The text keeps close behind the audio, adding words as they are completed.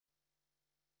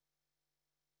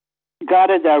God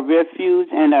is our refuge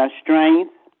and our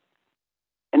strength,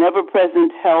 an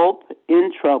ever-present help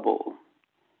in trouble.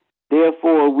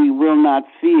 Therefore we will not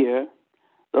fear,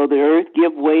 though the earth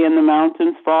give way and the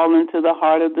mountains fall into the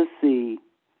heart of the sea,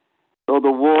 though the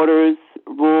waters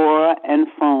roar and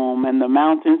foam and the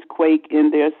mountains quake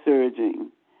in their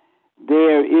surging.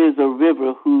 There is a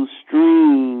river whose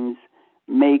streams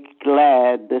make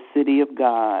glad the city of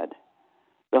God,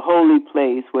 the holy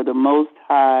place where the Most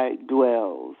High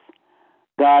dwells.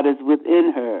 God is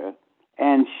within her,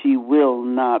 and she will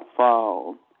not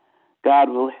fall. God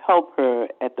will help her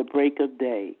at the break of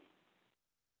day.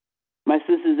 My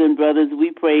sisters and brothers,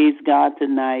 we praise God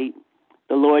tonight.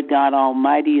 The Lord God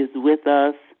Almighty is with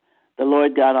us. The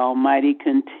Lord God Almighty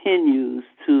continues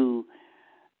to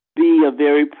be a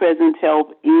very present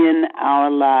help in our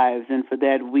lives, and for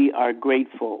that we are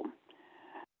grateful.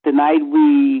 Tonight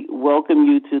we welcome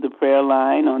you to the prayer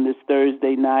line on this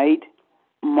Thursday night,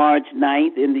 March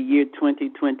 9th in the year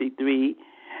 2023,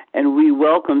 and we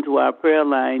welcome to our prayer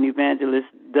line Evangelist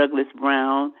Douglas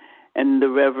Brown and the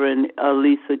Reverend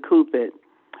Alisa Cupid.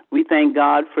 We thank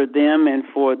God for them and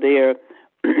for their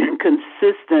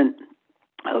consistent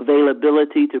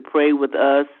availability to pray with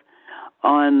us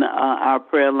on our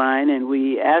prayer line, and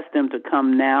we ask them to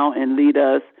come now and lead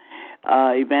us.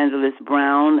 Evangelist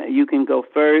Brown, you can go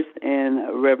first,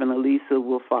 and Reverend Alisa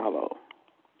will follow.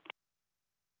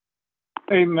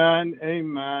 Amen,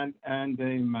 amen, and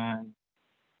amen.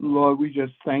 Lord, we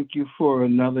just thank you for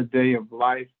another day of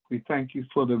life. We thank you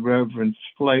for the Reverend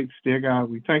Flakes, dear God.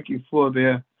 We thank you for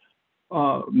their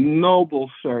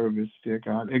noble service, dear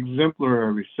God,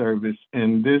 exemplary service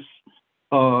in this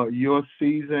your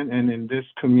season and in this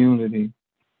community.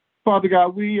 Father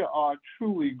God, we are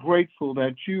truly grateful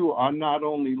that you are not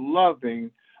only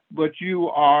loving, but you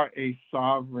are a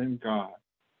sovereign God,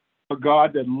 a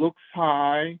God that looks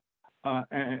high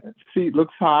and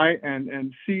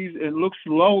sees and looks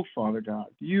low, Father God.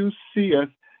 You see us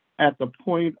at the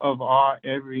point of our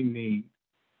every need.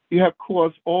 You have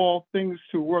caused all things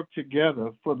to work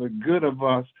together for the good of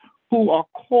us who are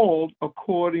called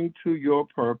according to your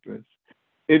purpose.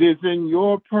 It is in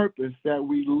your purpose that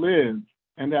we live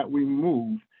and that we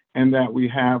move and that we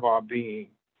have our being.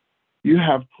 You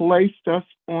have placed us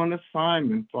on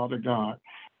assignment, Father God,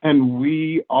 and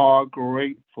we are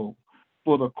grateful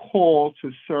for the call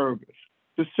to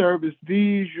service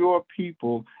these, your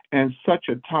people, in such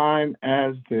a time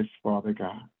as this, Father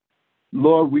God.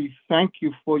 Lord, we thank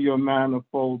you for your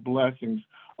manifold blessings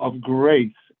of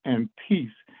grace and peace,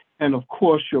 and of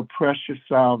course, your precious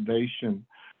salvation.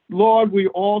 Lord, we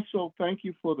also thank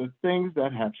you for the things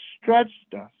that have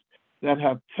stretched us, that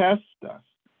have tested us.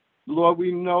 Lord,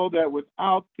 we know that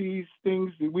without these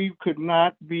things, we could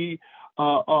not be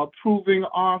proving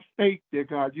our faith, dear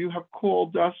God. You have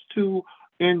called us to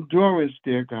endurance,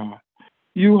 dear God.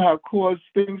 You have caused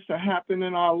things to happen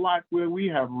in our life where we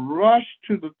have rushed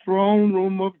to the throne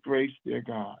room of grace, dear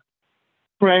God,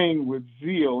 praying with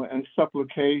zeal and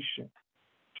supplication,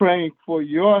 praying for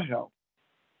your help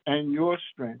and your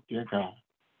strength, dear God.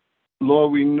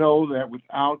 Lord, we know that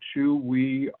without you,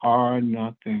 we are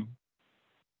nothing.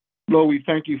 Lord, we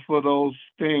thank you for those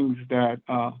things that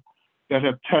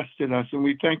have tested us, and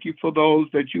we thank you for those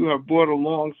that you have brought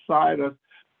alongside us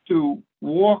to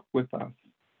walk with us,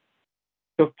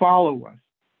 to follow us,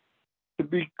 to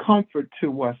be comfort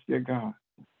to us, dear God.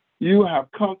 You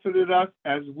have comforted us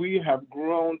as we have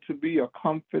grown to be a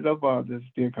comfort of others,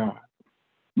 dear God.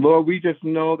 Lord, we just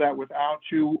know that without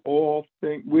you,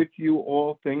 with you,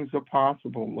 all things are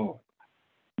possible, Lord.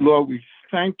 Lord, we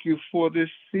thank you for this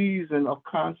season of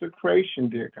consecration,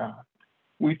 dear God.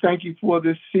 We thank you for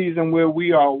this season where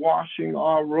we are washing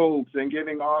our robes and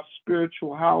getting our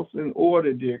spiritual house in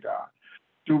order, dear God,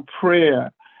 through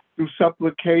prayer, through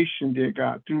supplication, dear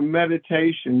God, through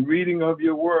meditation, reading of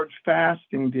your word,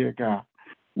 fasting, dear God.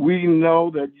 We know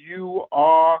that you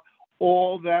are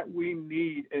all that we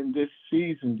need in this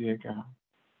season, dear God.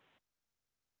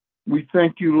 We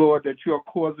thank you, Lord, that you are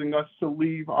causing us to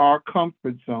leave our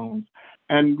comfort zones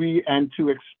and to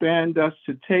expand us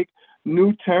to take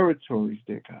new territories,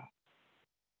 dear God,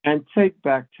 and take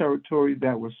back territories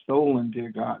that were stolen, dear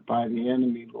God, by the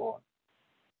enemy, Lord.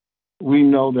 We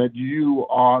know that you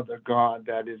are the God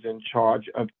that is in charge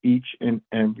of each and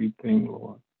everything,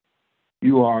 Lord.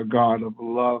 You are a God of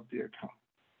love, dear God.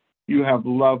 You have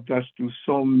loved us through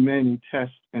so many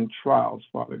tests and trials,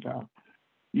 Father God.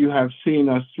 You have seen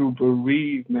us through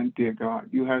bereavement, dear God.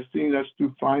 You have seen us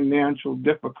through financial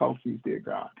difficulties, dear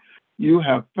God. You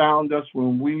have found us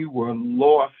when we were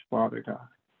lost, Father God.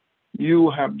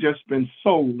 You have just been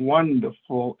so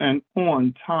wonderful and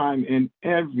on time in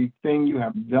everything you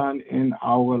have done in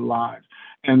our lives.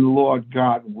 And Lord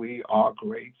God, we are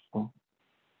grateful.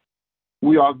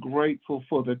 We are grateful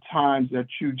for the times that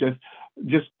you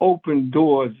just open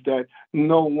doors that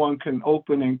no one can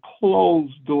open and close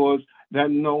doors that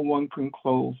no one can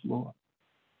close, Lord.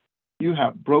 You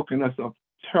have broken us of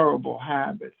terrible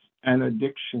habits and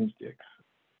addictions, dear God.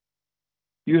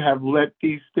 You have let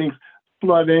these things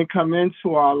flood and come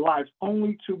into our lives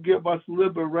only to give us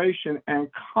liberation and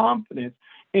confidence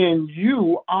in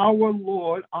you, our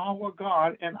Lord, our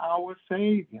God, and our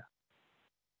Savior.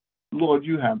 Lord,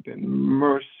 you have been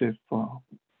merciful.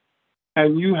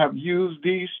 And you have used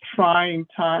these trying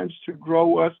times to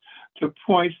grow us to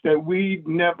points that we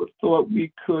never thought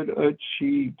we could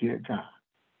achieve, dear God.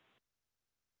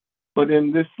 But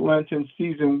in this Lenten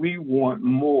season, we want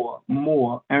more,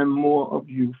 and more of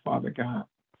you, Father God.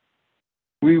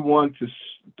 We want to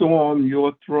storm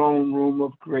your throne room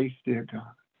of grace, dear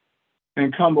God,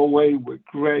 and come away with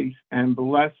grace and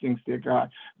blessings, dear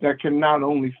God, that can not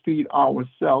only feed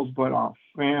ourselves, but our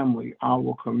family,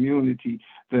 our community,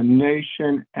 the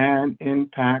nation, and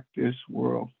impact this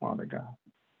world, Father God.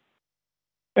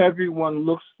 Everyone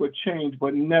looks for change,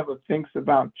 but never thinks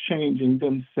about changing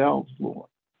themselves, Lord.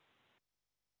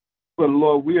 But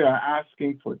Lord, we are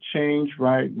asking for change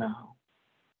right now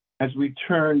as we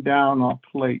turn down our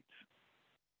plates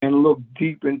and look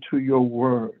deep into your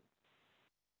word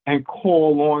and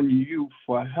call on you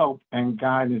for help and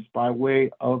guidance by way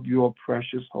of your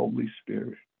precious Holy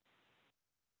Spirit.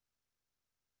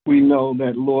 We know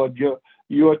that, Lord,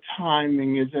 your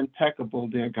timing is impeccable,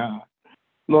 dear God.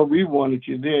 Lord, we wanted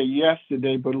you there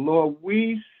yesterday, but Lord,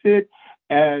 we sit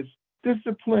as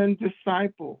disciplined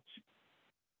disciples,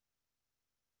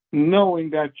 knowing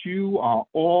that you are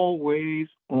always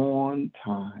on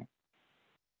time.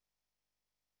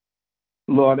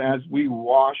 Lord, as we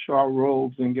wash our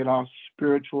robes and get our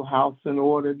spiritual house in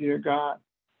order, dear God,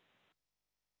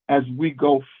 as we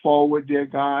go forward, dear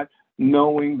God,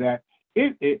 knowing that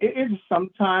it is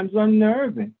sometimes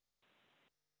unnerving.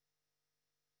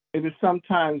 It is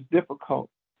sometimes difficult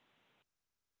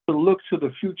to look to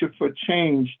the future for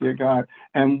change, dear God,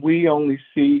 and we only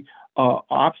see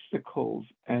obstacles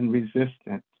and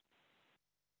resistance.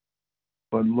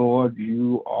 But Lord,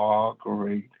 you are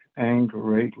great and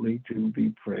greatly to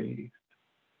be praised.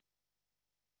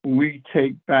 We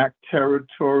take back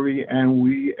territory and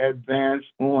we advance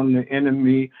on the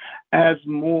enemy as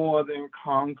more than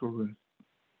conquerors.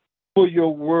 For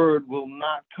your word will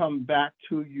not come back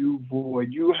to you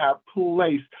void. You have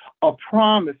placed a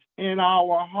promise in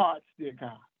our hearts, dear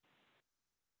God,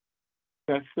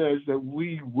 that says that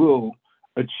we will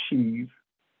achieve,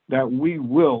 that we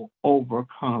will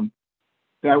overcome,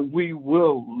 that we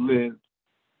will live.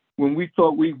 When we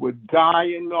thought we would die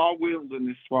in our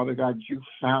wilderness, Father God, you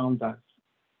found us.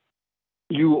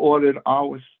 You ordered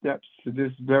our steps to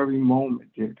this very moment,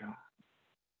 dear God.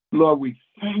 Lord, we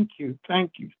thank you,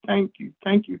 thank you, thank you,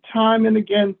 thank you time and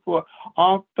again for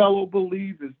our fellow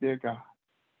believers, dear God.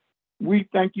 We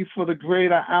thank you for the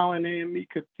greater Allen AME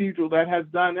Cathedral that has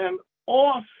done an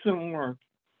awesome work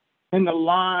in the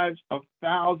lives of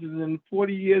thousands and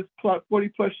 40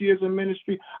 plus years of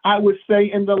ministry. I would say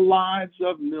in the lives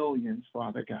of millions,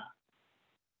 Father God.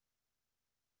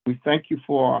 We thank you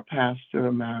for our pastor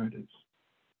emeritus.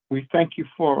 We thank you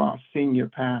for our senior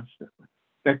pastor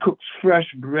that cooks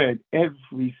fresh bread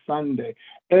every Sunday,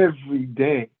 every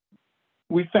day.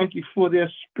 We thank you for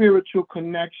their spiritual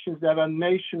connections that are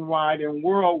nationwide and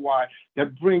worldwide,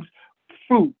 that brings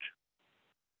fruit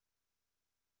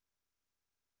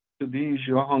to these,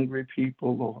 your hungry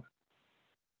people, Lord.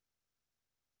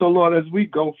 So, Lord, as we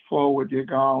go forward, dear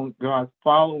God,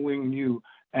 following you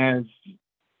as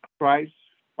Christ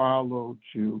followed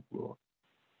you, Lord.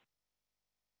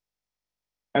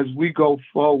 As we go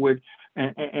forward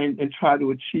and try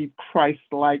to achieve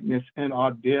Christ-likeness in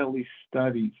our daily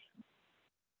studies,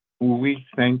 we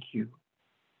thank you.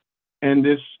 In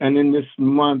this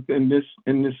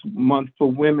month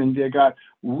for women, dear God,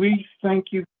 we thank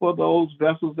you for those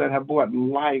vessels that have brought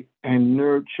life and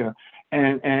nurture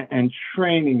and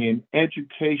training and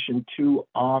education to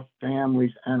our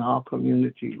families and our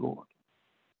community, Lord.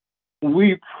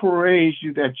 We praise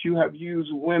you that you have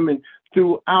used women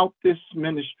throughout this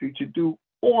ministry to do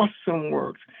awesome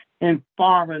works in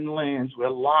foreign lands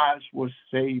where lives were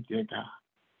saved, dear God,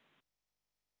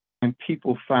 and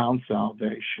people found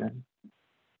salvation.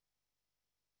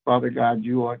 Father God,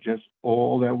 you are just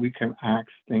all that we can ask,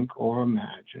 think, or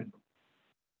imagine.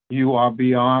 You are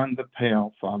beyond the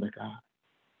pale, Father God.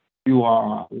 You are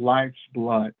our life's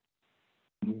blood.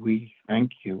 We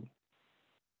thank you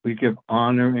We give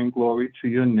honor and glory to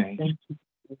your name. Thank you,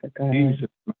 Father God. In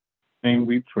Jesus' name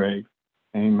we pray.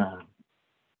 Amen.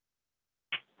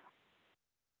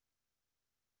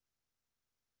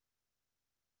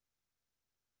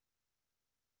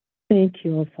 Thank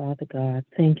you, oh Father God.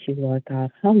 Thank you, Lord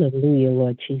God. Hallelujah,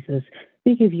 Lord Jesus.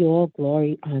 We give you all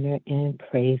glory, honor, and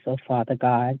praise, oh Father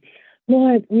God.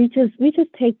 Lord, we just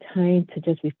take time to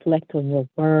just reflect on your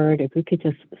word. If we could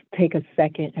just take a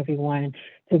second, everyone,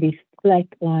 to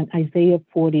reflect on Isaiah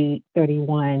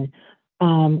 40:31,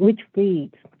 which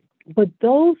reads, "But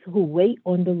those who wait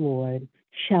on the Lord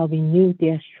shall renew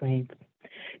their strength.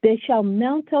 They shall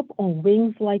mount up on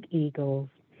wings like eagles.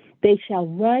 They shall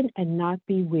run and not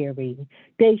be weary.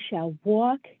 They shall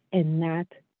walk and not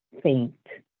faint."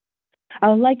 I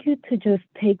would like you to just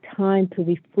take time to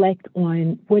reflect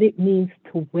on what it means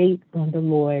to wait on the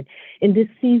Lord in this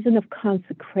season of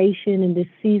consecration, in this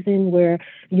season where,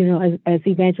 as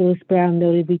Evangelist Brown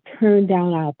noted, we turn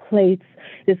down our plates.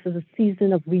 This is a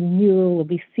season of renewal,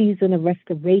 a season of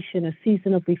restoration, a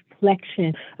season of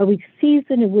reflection, a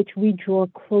season in which we draw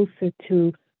closer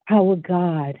to our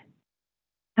God.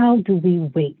 How do we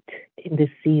wait in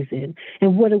this season?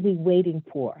 And what are we waiting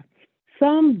for?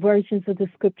 Some versions of the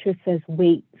scripture says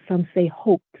wait, some say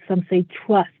hope, some say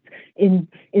trust in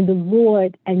the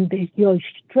Lord, and your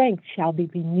strength shall be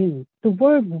renewed. The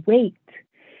word wait,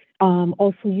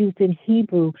 also used in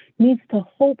Hebrew, means to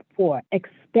hope for,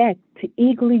 expect, to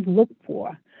eagerly look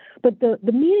for. But the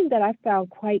meaning that I found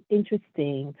quite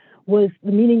interesting was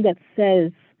the meaning that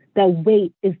says that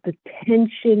wait is the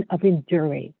tension of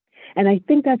enduring. And I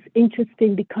think that's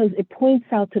interesting because it points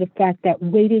out to the fact that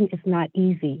waiting is not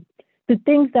easy. The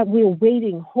things that we're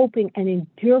waiting, hoping, and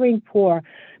enduring for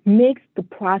makes the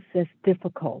process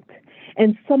difficult.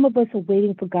 And some of us are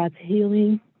waiting for God's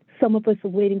healing. Some of us are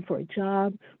waiting for a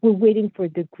job. We're waiting for a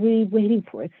degree, waiting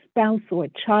for a spouse or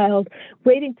a child,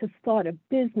 waiting to start a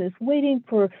business, waiting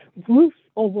for roofs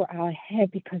over our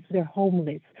head because they're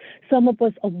homeless. Some of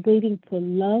us are waiting for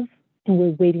love, and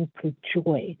we're waiting for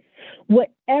joy.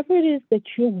 Whatever it is that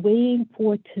you're waiting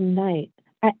for tonight,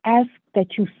 I ask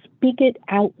that you speak it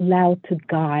out loud to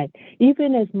God.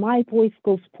 Even as my voice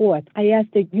goes forth, I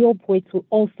ask that your voice will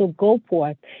also go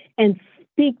forth and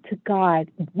speak to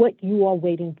God what you are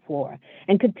waiting for,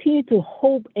 and continue to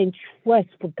hope and trust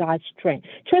for God's strength.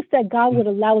 Trust that God would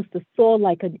allow us to soar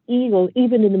like an eagle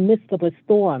even in the midst of a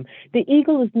storm. The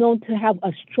eagle is known to have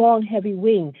a strong, heavy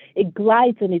wing. It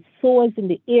glides and it soars in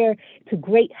the air to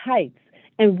great heights.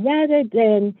 And rather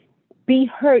than be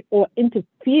hurt or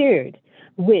interfered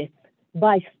with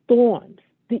by storms,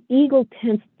 the eagle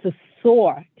tends to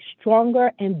soar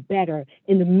stronger and better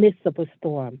in the midst of a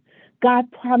storm.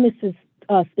 God promises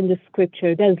us in the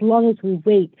scripture that as long as we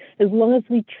wait, as long as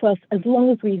we trust, as long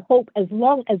as we hope, as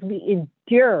long as we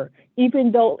endure,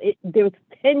 even though there's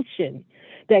tension,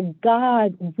 that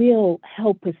God will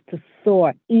help us to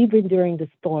soar even during the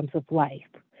storms of life.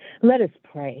 Let us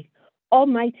pray.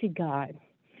 Almighty God,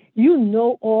 you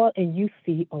know all and you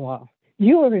see all.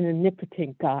 You are an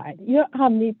omnipotent God. You're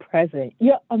omnipresent.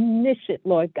 You're omniscient,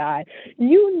 Lord God.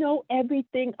 You know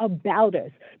everything about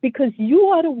us because you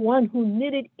are the one who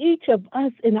knitted each of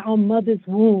us in our mother's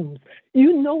wombs.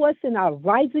 You know us in our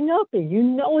rising up and you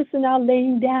know us in our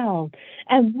laying down.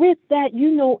 And with that,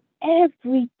 you know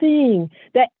everything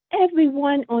that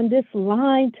everyone on this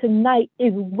line tonight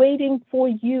is waiting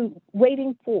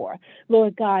for,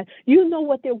 Lord God. You know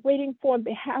what they're waiting for on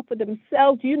behalf of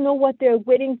themselves. You know what they're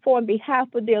waiting for on behalf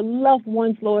of their loved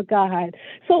ones, Lord God.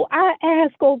 So I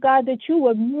ask, oh God, that you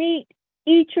would meet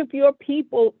each of your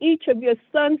people, each of your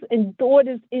sons and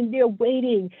daughters in their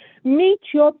waiting. Meet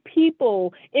your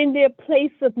people in their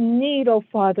place of need, oh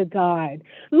Father God.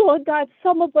 Lord God,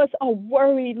 some of us are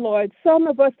worried, Lord. Some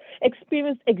of us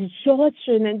experience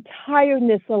exhaustion and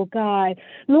tiredness, oh God.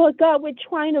 Lord God, we're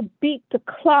trying to beat the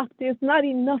clock. There's not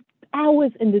enough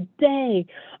hours in the day.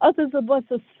 Others of us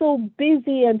are so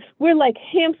busy and we're like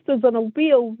hamsters on a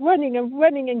wheel, running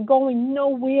and going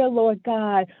nowhere, Lord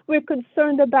God. We're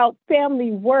concerned about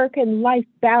family, work, and life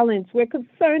balance. We're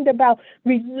concerned about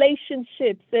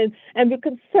relationships and we're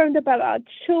concerned about our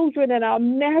children and our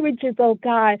marriages, oh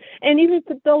God. And even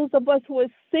for those of us who are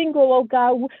single, oh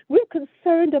God, we're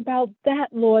concerned about that,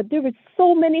 Lord. There are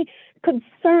so many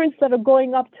concerns that are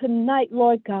going up tonight,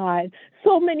 Lord God.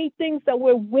 So many things that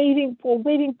we're waiting for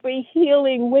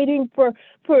healing, waiting for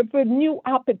new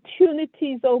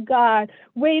opportunities, oh God.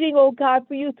 Waiting, oh God,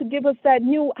 for you to give us that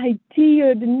new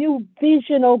idea, the new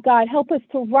vision, oh God. Help us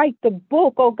to write the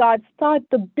book, oh God. Start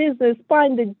the business,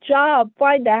 find the job,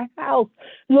 find the house.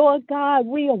 Lord God,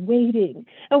 we are waiting.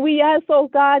 And we ask, oh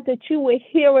God, that you will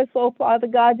hear us, oh Father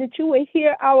God. God, that you would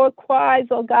hear our cries,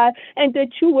 oh God, and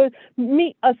that you would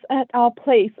meet us at our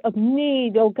place of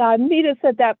need, oh God. Meet us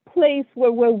at that place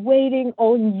where we're waiting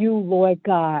on you, Lord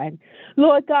God.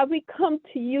 Lord God, we come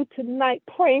to you tonight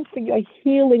praying for your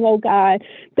healing, oh God,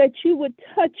 that you would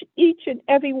touch each and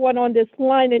every one on this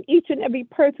line and each and every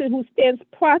person who stands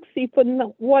proxy for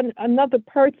one another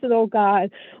person, oh God.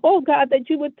 Oh God, that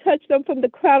you would touch them from the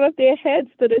crown of their heads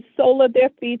to the sole of their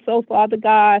feet, oh Father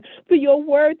God. For your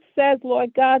word says,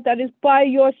 Lord God, that is by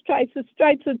your stripes, the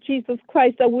stripes of Jesus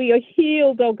Christ, that we are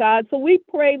healed, oh God. So we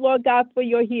pray, Lord God, for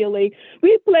your healing.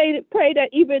 We pray that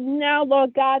even now,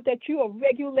 Lord God, that you are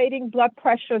regulating blood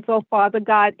pressures, oh Father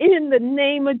God, in the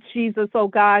name of Jesus, oh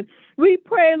God. We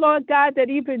pray, Lord God, that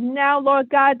even now, Lord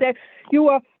God, that you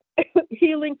are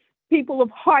healing people of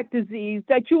heart disease,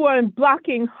 that you are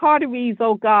blocking arteries,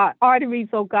 oh God,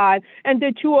 and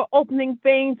that you are opening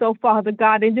veins, oh Father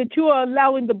God, and that you are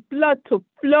allowing the blood to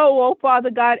flow, oh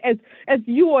Father God, as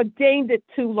you ordained it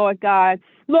to, Lord God.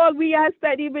 Lord, we ask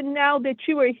that even now that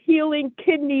you are healing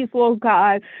kidneys, Lord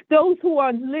God. Those who are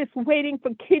on list waiting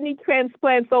for kidney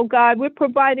transplants, oh God, we're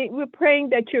praying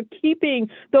that you're keeping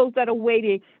those that are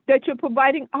waiting, that you're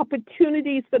providing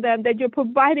opportunities for them, that you're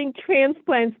providing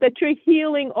transplants, that you're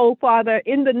healing, oh Father,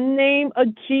 in the name of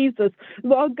Jesus.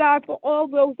 Lord God, for all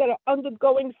those that are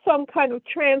undergoing some kind of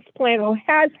transplant or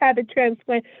has had a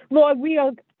transplant, Lord, we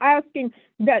are asking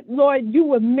that, Lord, you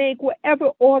would make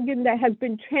whatever organ that has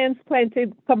been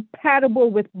transplanted compatible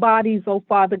with bodies, oh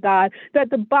Father God, that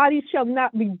the body shall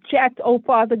not reject, oh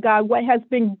Father God, what has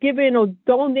been given or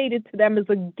donated to them as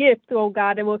a gift, oh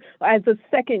God, and as a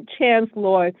second chance,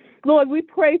 Lord. Lord, we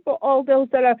pray for all those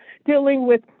that are dealing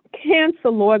with cancer,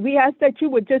 Lord. We ask that you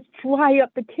would just dry up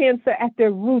the cancer at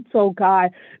their roots, oh God.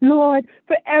 Lord,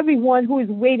 for everyone who is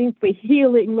waiting for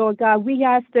healing, Lord God, we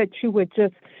ask that you would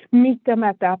just meet them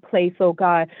at that place, oh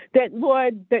God. That,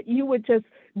 Lord, that you would just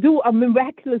do a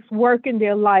miraculous work in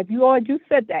their life. Lord, you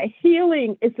said that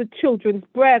healing is the children's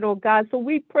bread, oh God. So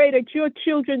we pray that your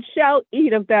children shall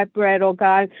eat of that bread, oh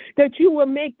God. That you will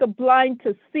make the blind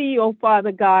to see, oh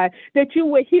Father God. That you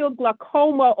will heal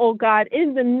glaucoma, oh God,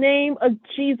 in the name of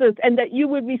Jesus. And that you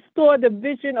would restore the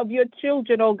vision of your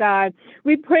children, oh God.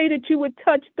 We pray that you would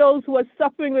touch those who are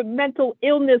suffering with mental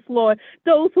illness, Lord.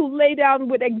 Those who lay down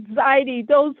with anxiety.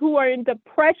 Those who are in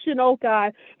depression, oh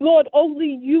God. Lord,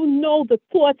 only you know the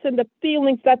thoughts and the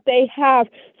feelings that they have.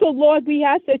 So, Lord, we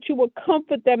ask that you would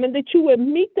comfort them and that you would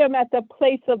meet them at the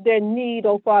place of their need,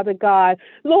 oh Father God.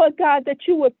 Lord God, that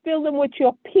you would fill them with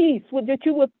your peace, that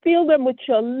you would fill them with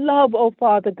your love, oh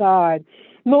Father God.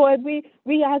 Lord,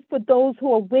 we ask for those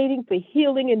who are waiting for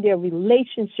healing in their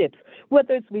relationships,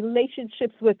 whether it's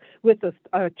relationships with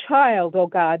a child, oh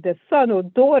God, their son or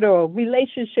daughter, or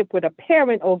relationship with a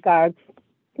parent, oh God,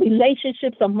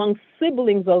 relationships among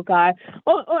siblings, oh God,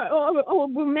 or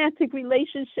romantic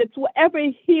relationships, whatever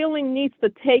healing needs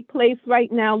to take place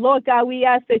right now. Lord God, we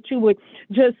ask that you would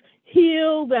just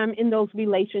heal them in those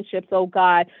relationships, oh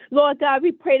God. Lord God,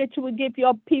 we pray that you would give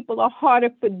your people a heart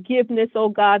of forgiveness, oh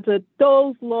God, to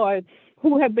those, Lord,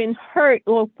 who have been hurt,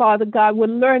 oh Father God, will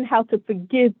learn how to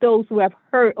forgive those who have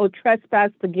hurt or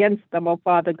trespassed against them, oh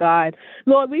Father God.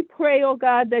 Lord, we pray, oh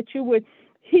God, that you would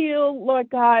heal, Lord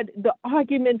God, the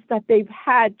arguments that they've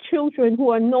had, children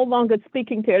who are no longer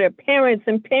speaking to their parents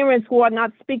and parents who are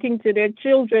not speaking to their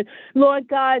children. Lord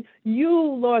God, you,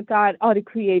 Lord God, are the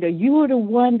creator. You are the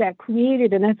one that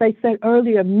created, and as I said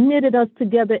earlier, knitted us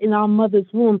together in our mother's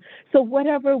womb. So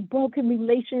whatever broken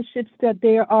relationships that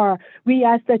there are, we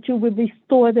ask that you would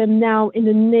restore them now in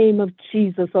the name of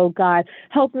Jesus, oh God.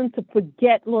 Help them to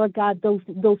forget, Lord God, those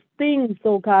things,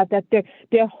 oh God, that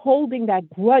they're holding that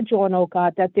grudge on, oh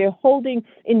God, that they're holding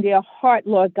in their heart,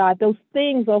 Lord God, those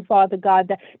things, oh Father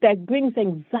God, that brings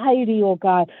anxiety, oh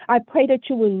God. I pray that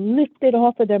you will lift it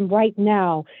off of them right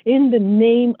now in the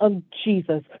name of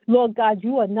Jesus. Lord God,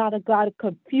 you are not a God of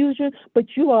confusion, but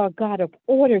you are a God of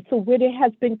order. So where there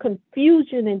has been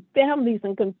confusion in families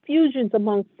and confusions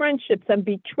among friendships and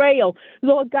betrayal,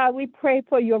 Lord God, we pray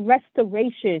for your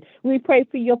restoration. We pray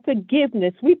for your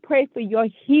forgiveness. We pray for your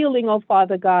healing, oh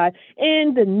Father God.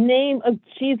 In the name of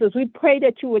Jesus, we pray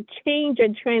that you would change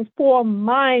and transform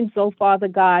minds, oh Father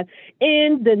God.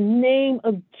 In the name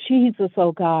of Jesus,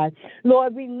 oh God.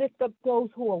 Lord, we lift up those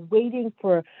who are waiting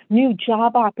for new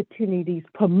job opportunities,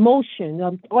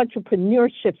 promotion,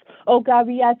 entrepreneurships. Oh God,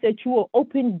 we ask that you will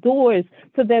open doors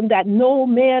for them that no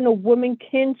man or woman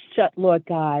can shut, Lord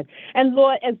God. And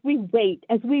Lord, as we wait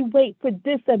for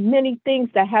this and many things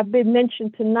that have been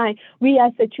mentioned tonight, we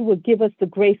ask that you will give us the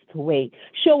grace to wait.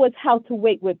 Show us how to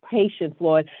wait with patience,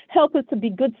 Lord. Help us to be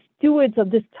good stewards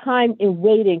of this time in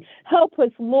waiting. Help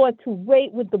us, Lord, to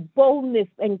wait with the boldness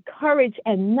and courage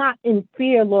and not in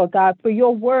fear, Lord God, for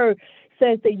your word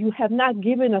says that you have not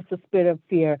given us a spirit of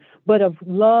fear, but of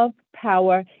love,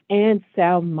 power, and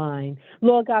sound mind.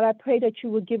 Lord God, I pray that you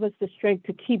will give us the strength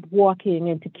to keep walking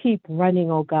and to keep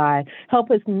running, oh God. Help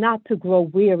us not to grow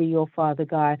weary, oh Father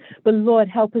God. But Lord,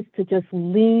 help us to just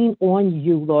lean on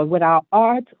you, Lord. With our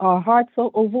hearts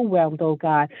so overwhelmed, oh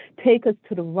God, take us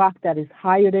to the rock that is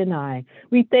higher than I.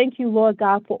 We thank you, Lord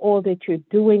God, for all that you're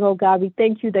doing, oh God. We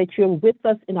thank you that you're with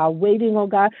us in our waiting, oh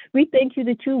God. We thank you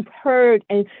that you've heard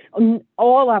and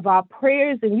all of our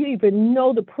prayers, and you even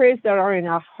know the prayers that are in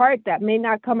our heart that may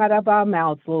not come out of our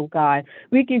mouths, Lord God.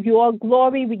 We give you all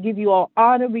glory, we give you all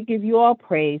honor, we give you all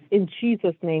praise. In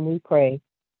Jesus' name we pray.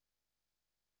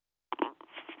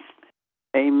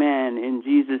 Amen. In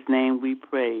Jesus' name we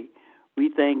pray.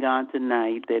 We thank God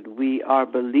tonight that we are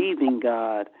believing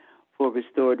God for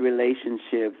restored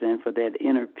relationships and for that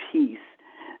inner peace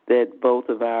that both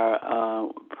of our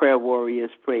prayer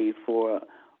warriors prayed for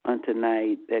on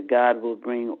tonight, that God will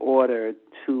bring order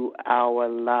to our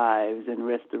lives and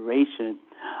restoration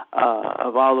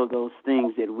of all of those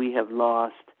things that we have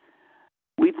lost.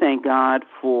 We thank God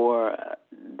for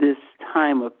this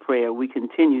time of prayer. We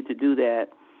continue to do that.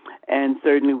 And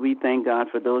certainly we thank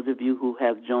God for those of you who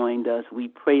have joined us. We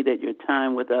pray that your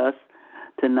time with us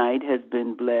tonight has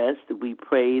been blessed. We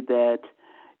pray that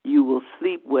you will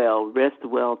sleep well, rest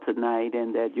well tonight,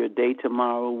 and that your day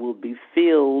tomorrow will be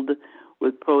filled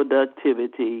with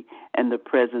productivity and the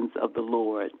presence of the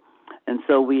Lord. And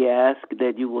so we ask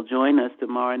that you will join us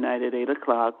tomorrow night at 8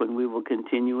 o'clock when we will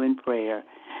continue in prayer.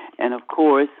 And, of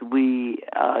course, we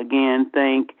again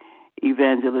thank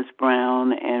Evangelist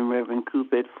Brown and Reverend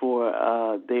Cupid for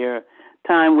their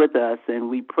time with us, and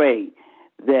we pray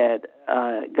that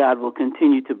God will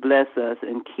continue to bless us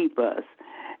and keep us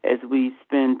as we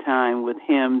spend time with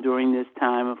him during this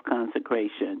time of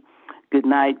consecration. Good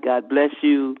night. God bless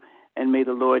you. And may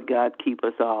the Lord God keep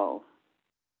us all.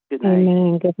 Good night.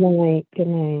 Amen. Good night. Good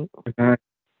night. Good night.